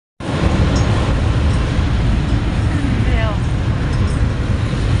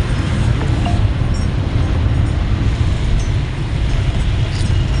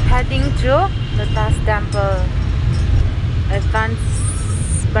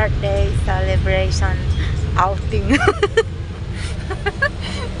birthday celebration outing.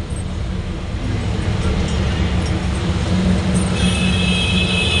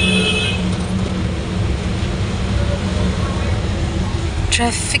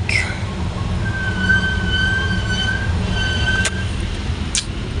 Traffic.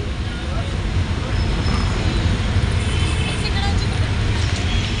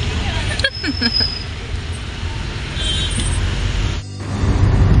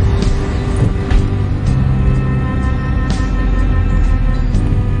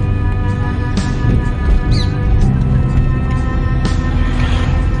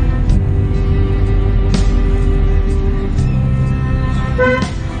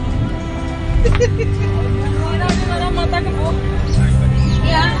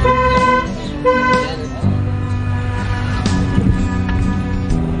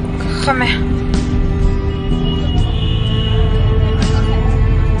 Come here.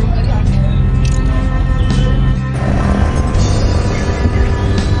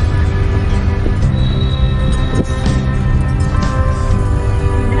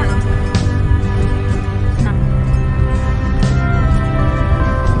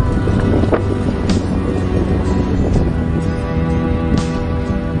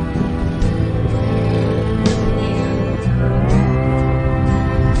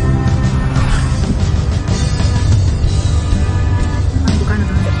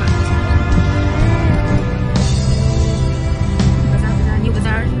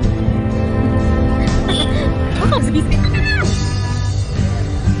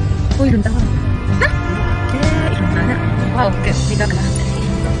 Oh, 이런다. 이런다. Wow, cái gì đó cả.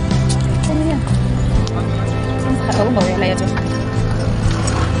 Không nha. Ở một cái này cho.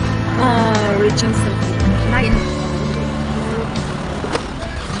 Reaching Nine.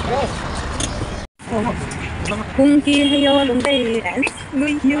 Cùng kỳ hay yo lùng đây dance,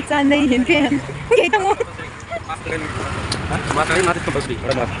 người yêu cha này hiện tiền. Cái tao không. Mas kali mati kembali.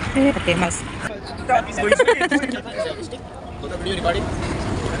 Udah mati. Pakai mas.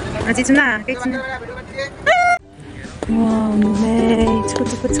 Aji cuna, kayak cuna. Wow, nih,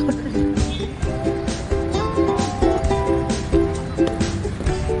 cepet.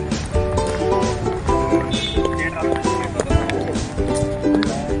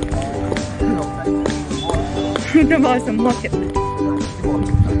 Udah bawa semua ya.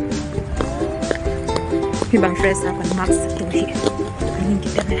 Bang fresh akan max tinggi. Ini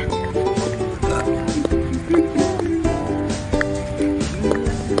kita ya.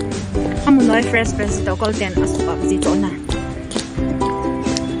 Kamu nói fresh tao có tiền asup gì chỗ nào?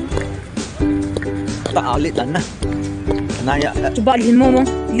 Tak alit dan na. Naya. Coba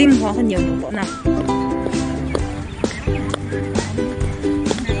lim hoa kan nhiều chỗ nào?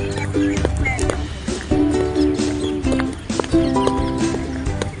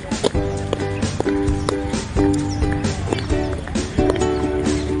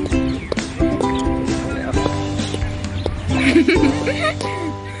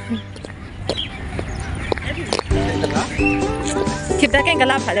 Kita kan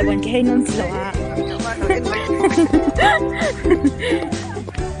kalau pada bukan kain non siapa.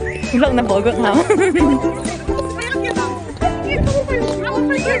 Belum nak bawa kau.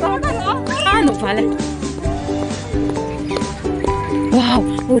 Anu pada. Wow,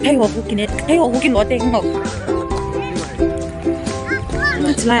 thấy họ cooking ở đây không?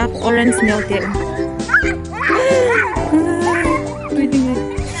 It's like orange milk there.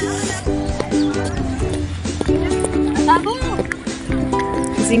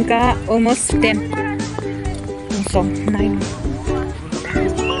 Zinka almost 10. So 9.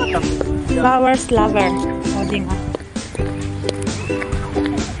 Flowers lover. Holding up.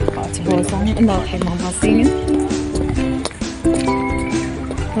 Ito song no hay mama singin.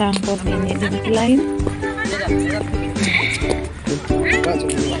 Lang po din line.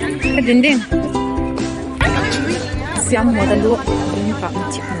 Dinding. Siam mo dalo. Ini pak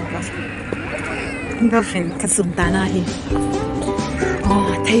macam apa? Enggak fin kesuntana hi.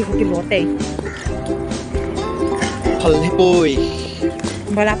 Thấy có cái bó tê Phật hay bôi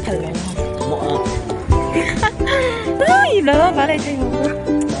bà lạp thật là mọ gì đó bà đây thấy không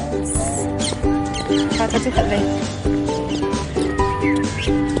bà thật chút thật đây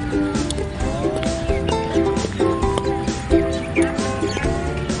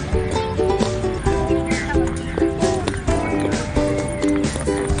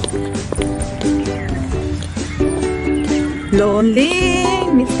Lonely,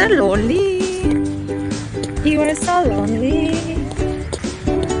 Mr. Lonely, you are so lonely.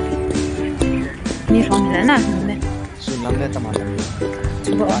 Ni lonely lah, ni. Sulam le teman-teman.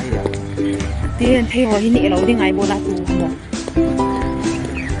 Coba. Dia thấy hồi ini lâu đi ngày bố la tu không?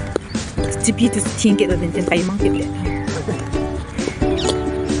 chỉ biết tôi thiên cái đó đến trên tay mang tiếp đấy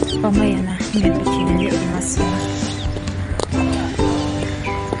có mấy anh à mình bị thiên cái gì mà xí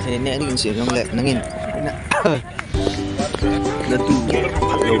thế nè những chuyện trong lệ nó nghe nó tu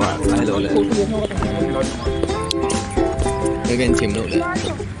đâu mà ai đâu lệ cái bên chìm đâu lệ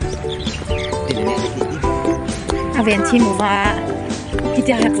à bên chìm màพี่จ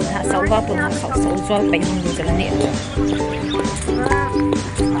ะให้ปุ่นหาเสาว่าปุ่นหาเสาช่วยไปห้องดูจะละเนี่ย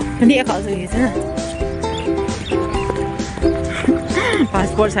วันนี้เขาจะอยู่ที่ไหนพาส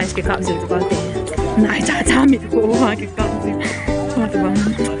ปอร์ตไซส์ก็จะอยู่ที่บ้านนายจ้ามีตัวว่าก็จะอยู่มาตัวบ้าน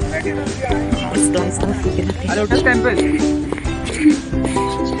สไลซ์ต้องฝึกกันนะ Lotus temple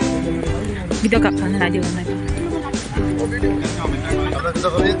วิดีโอกับท่านนายอยู่ไหน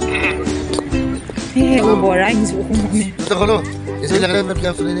เฮ้ยโอ้โหอะไรนี่สุขุมเนี่ย تدخلوا يسوي لك غير في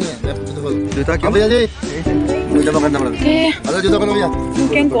الفلانية تدخل Lotus أبي يدي وده ما كنا مرة هذا جدا كانوا وياه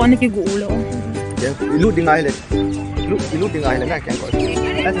mungkin kau ni pergi gula ilu dengan island ilu dengan island kan kau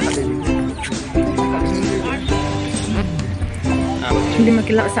hindi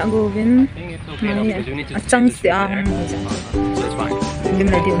makilala sa govin maya acang siya hindi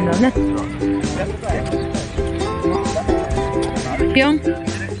na di ulo na Pyong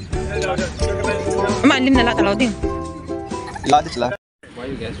maalim na lang talaw din Lotus lah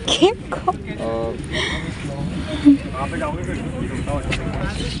Kim ko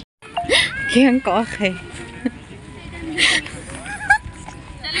Kim ko okay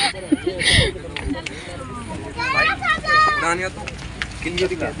नानिया तो किलियर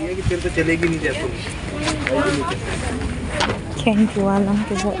ही कहती है कि फिर तो चलेगी नहीं जैसे Thank you alam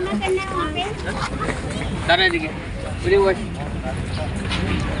ke buat तारा जी के बोले वो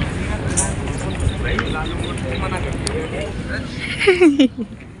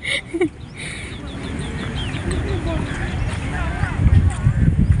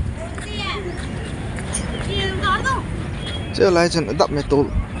Chứ lại chân đập mẹ tụ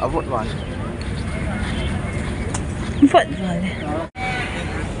ở vội vàng Phận rồi này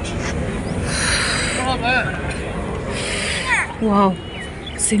Wow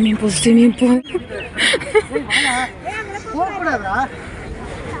Swimming pool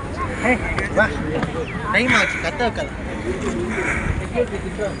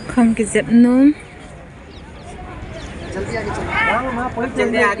Không cái dẹp nôm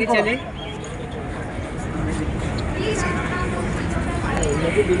जल्दी आगे चले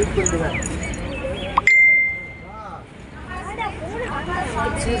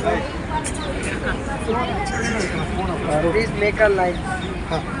Please make a line.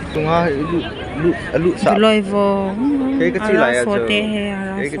 Tunga lu sa. Duloy vo Cái chi lại à chứ?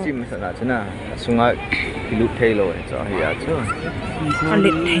 Cái Cái chi mà là thế nào? Sunga lu thay rồi cho hiểu chứ?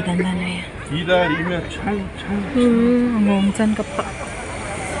 Alit thay dan na này 기다리면 참 ngon chân cấp bậc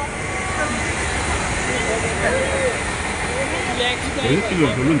이거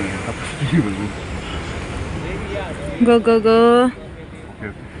별로네 이거 별로 Go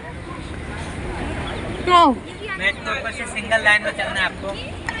No metro पर से single line में चलना है आपको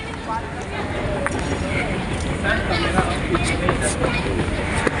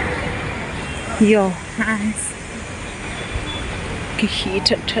Yo nice Cái khí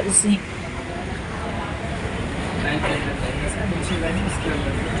thật gì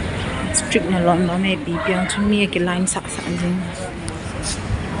Street na long nó mẹ bị biang cho mi cái line sạ gì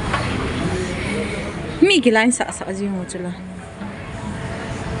mi cái line sạ gì mà chứ là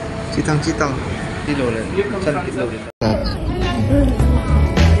Chi tăng đi lồ lên chân đi lồ lên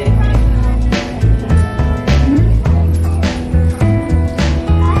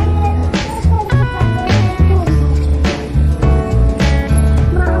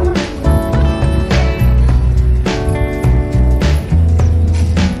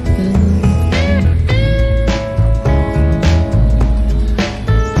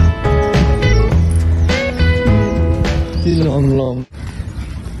lòng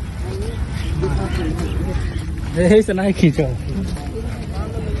Hey, sana hai khicho.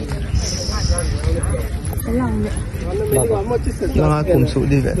 nó cùng sụt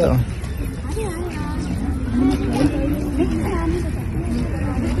đi vậy đó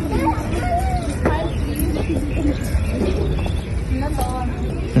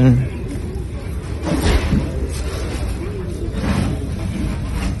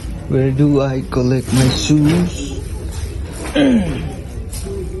Where do I collect my shoes?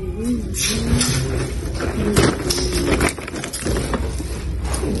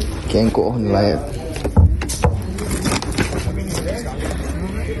 Kén cổ hình lại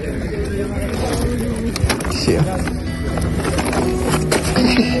xỉa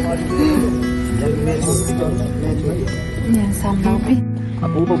Nhà xăm đâu ấy.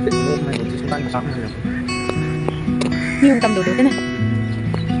 Bố bố định mua này chỉ tăng sáng rồi. Nhưng tầm đồ cái này.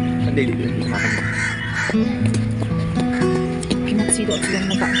 Anh đi mà. Cái mặt xì độ chỉ là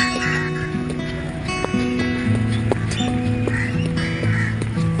vậy.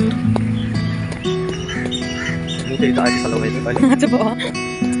 Mua thì tại sao lại vậy? Coba.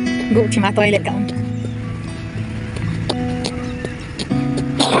 Gue cuma toilet kamu.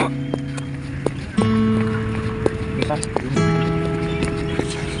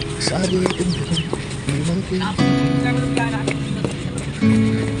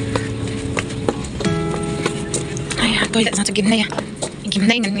 Ayah, toilet satu gimana ya?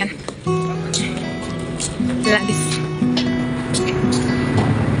 Gimana ini kan? Ladis.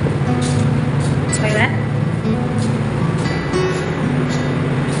 Toilet.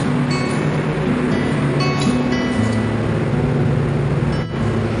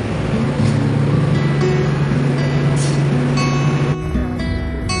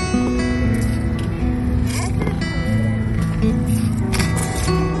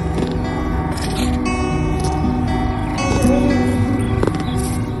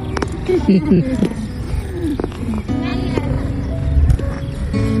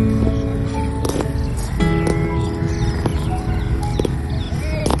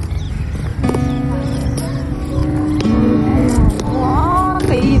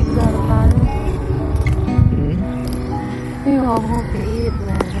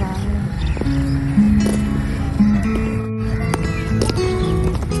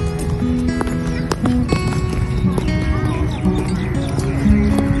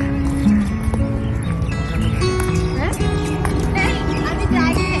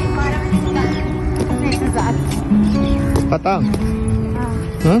 Patang?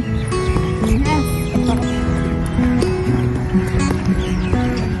 Hah?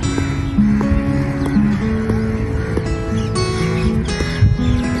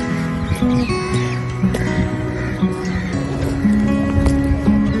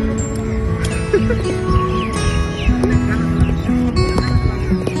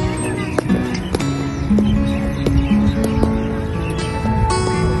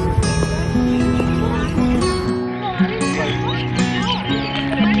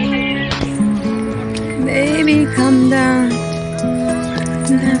 Baby, come down.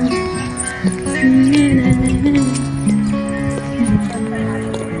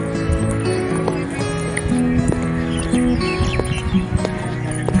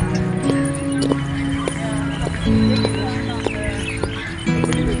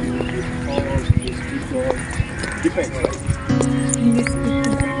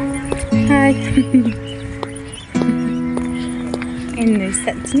 Hi. Em người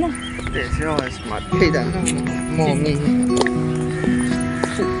sẵn chứ nào. Để cho smart khi đã mò mình.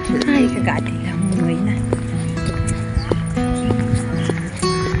 Hai cái gái thì là người này.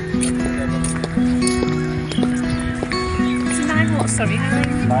 Sorry.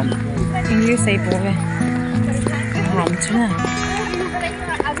 English say boy. Chứ nào.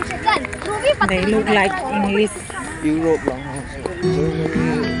 They look like English. Europe lang.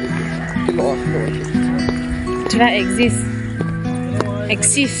 Try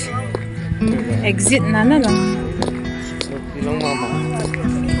exist. Exit nana lang. Bilang mama.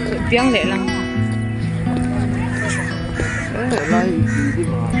 Biang lệ lang. Lai di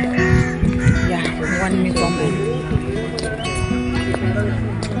ma. Yeah, 1 minute only.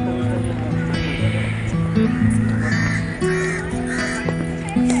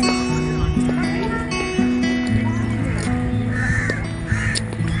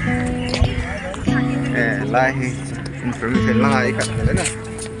 Lai information lang ay ikat na na.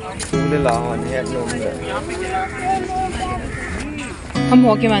 Sulit lang ako niya no. Kamu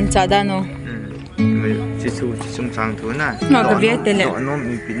okay man chada no. Chỉ sung sang thứ này. Nó có biết tên lệ. Nó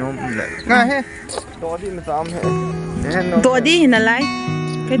mình pinom lệ. Ngay hết. Đó đi mà dám hết. Đó đi na lại.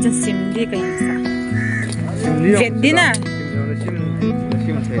 Cái chân sim đi cái gì sao? Việt đi na.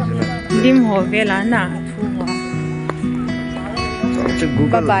 Sim thế chứ. Lim hồ về là na.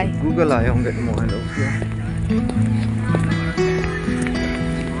 Bye bye. Google lại không biết mọi lúc.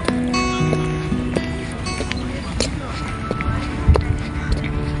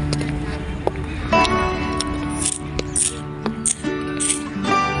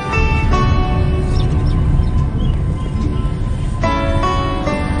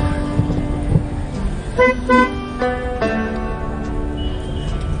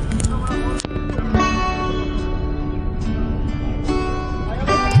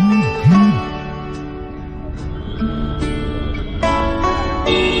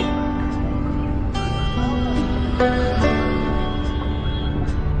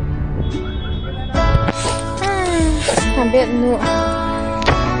 get no.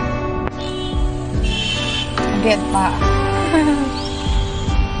 Get pa.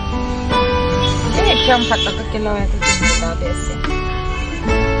 Eh, jam kata ke kilo itu kita biasa.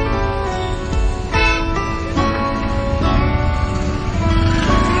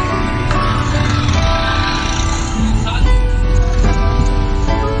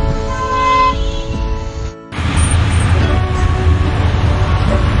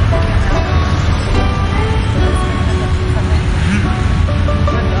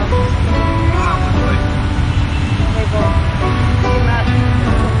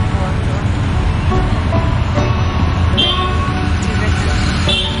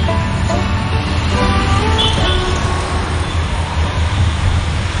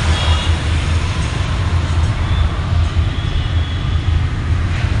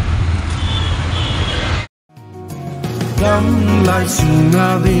 Gắm lại sung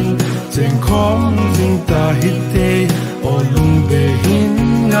nga vinh trên khóm vinh ta hít tê ô lung bề hin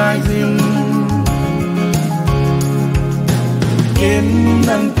ngai vinh kiến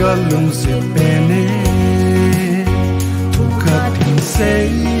năng ca lung se bene thu khát hình say